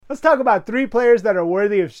Let's talk about 3 players that are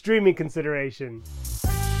worthy of streaming consideration.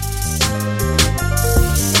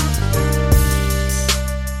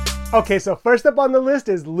 Okay, so first up on the list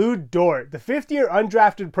is Lu Dort. The 5th-year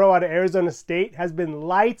undrafted pro out of Arizona State has been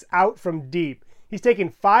lights out from deep. He's taking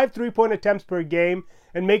 5 3-point attempts per game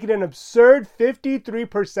and making an absurd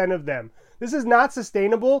 53% of them. This is not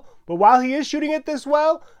sustainable, but while he is shooting it this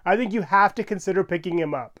well, I think you have to consider picking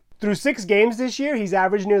him up. Through 6 games this year, he's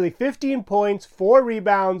averaged nearly 15 points, 4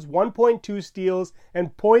 rebounds, 1.2 steals,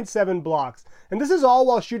 and 0.7 blocks. And this is all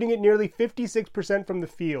while shooting at nearly 56% from the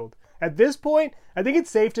field. At this point, I think it's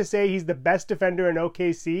safe to say he's the best defender in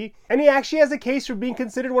OKC, and he actually has a case for being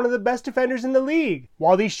considered one of the best defenders in the league.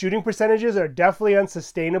 While these shooting percentages are definitely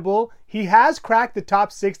unsustainable, he has cracked the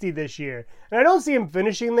top 60 this year, and I don't see him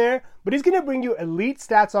finishing there, but he's going to bring you elite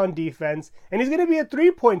stats on defense, and he's going to be a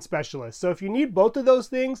 3-point specialist, so if you need both of those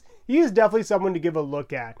things, he is definitely someone to give a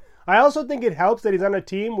look at. I also think it helps that he's on a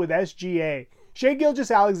team with SGA. Shai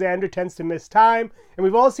Gilgeous-Alexander tends to miss time, and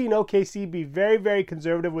we've all seen OKC be very, very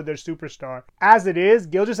conservative with their superstar. As it is,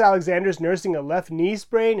 Gilgeous-Alexander's nursing a left knee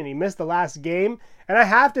sprain, and he missed the last game, and I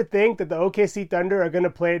have to think that the OKC Thunder are going to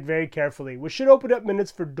play it very carefully, which should open up minutes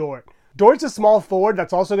for Dort. Dort's a small forward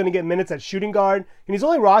that's also going to get minutes at shooting guard, and he's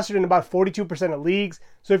only rostered in about 42% of leagues,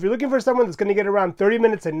 so if you're looking for someone that's going to get around 30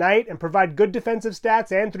 minutes a night and provide good defensive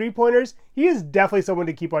stats and 3-pointers, he is definitely someone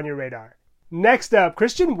to keep on your radar. Next up,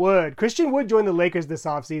 Christian Wood. Christian Wood joined the Lakers this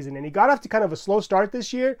offseason, and he got off to kind of a slow start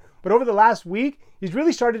this year, but over the last week, he's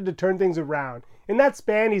really started to turn things around. In that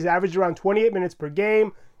span, he's averaged around 28 minutes per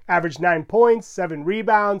game, averaged 9 points, 7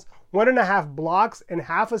 rebounds, 1.5 blocks, and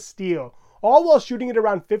half a steal, all while shooting at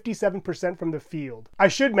around 57% from the field. I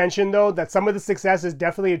should mention, though, that some of the success is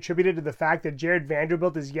definitely attributed to the fact that Jared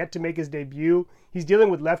Vanderbilt is yet to make his debut. He's dealing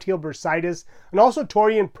with left heel bursitis, and also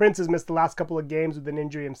Taurean Prince has missed the last couple of games with an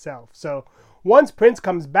injury himself. So once Prince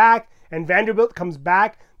comes back and Vanderbilt comes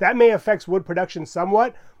back, that may affect Wood production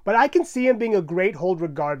somewhat, but I can see him being a great hold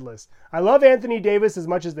regardless. I love Anthony Davis as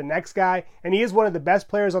much as the next guy, and he is one of the best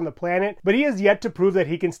players on the planet, but he has yet to prove that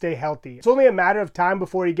he can stay healthy. It's only a matter of time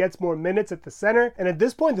before he gets more minutes at the center, and at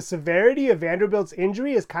this point, the severity of Vanderbilt's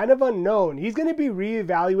injury is kind of unknown. He's going to be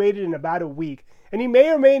reevaluated in about a week, and he may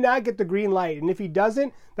or may not get the green light, and if he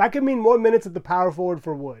doesn't, that could mean more minutes at the power forward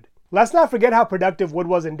for Wood. Let's not forget how productive Wood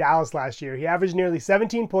was in Dallas last year. He averaged nearly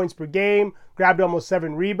 17 points per game, grabbed almost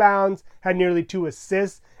 7 rebounds, had nearly 2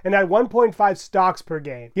 assists, and had 1.5 stocks per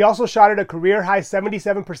game. He also shot at a career-high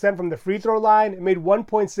 77% from the free throw line and made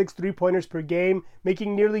 1.6 3-pointers per game,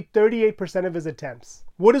 making nearly 38% of his attempts.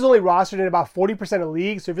 Wood is only rostered in about 40% of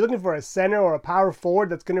leagues, so if you're looking for a center or a power forward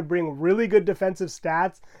that's going to bring really good defensive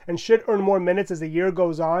stats and should earn more minutes as the year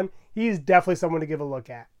goes on, he's definitely someone to give a look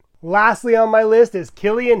at. Lastly on my list is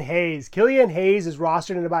Killian Hayes. Killian Hayes is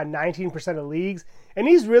rostered in about 19% of leagues, and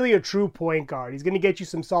he's really a true point guard. He's going to get you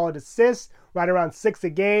some solid assists, right around 6 a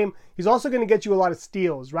game. He's also going to get you a lot of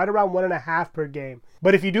steals, right around 1.5 per game.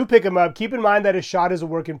 But if you do pick him up, keep in mind that his shot is a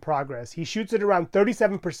work in progress. He shoots at around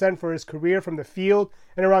 37% for his career from the field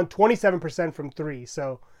and around 27% from 3.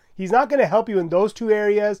 So he's not going to help you in those 2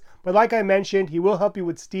 areas, but like I mentioned, he will help you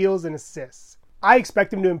with steals and assists. I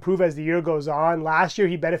expect him to improve as the year goes on. Last year,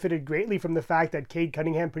 he benefited greatly from the fact that Cade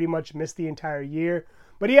Cunningham pretty much missed the entire year.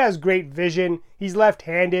 But he has great vision. He's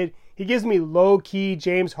left-handed. He gives me low-key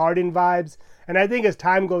James Harden vibes. And I think as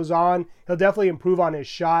time goes on, he'll definitely improve on his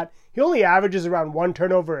shot. He only averages around 1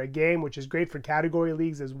 turnover a game, which is great for category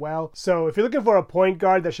leagues as well. So if you're looking for a point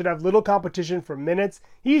guard that should have little competition for minutes,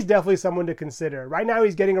 he's definitely someone to consider. Right now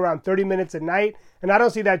he's getting around 30 minutes a night, and I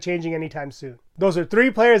don't see that changing anytime soon. Those are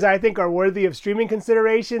 3 players I think are worthy of streaming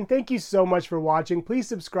consideration. Thank you so much for watching. Please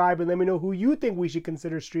subscribe and let me know who you think we should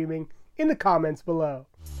consider streaming in the comments below.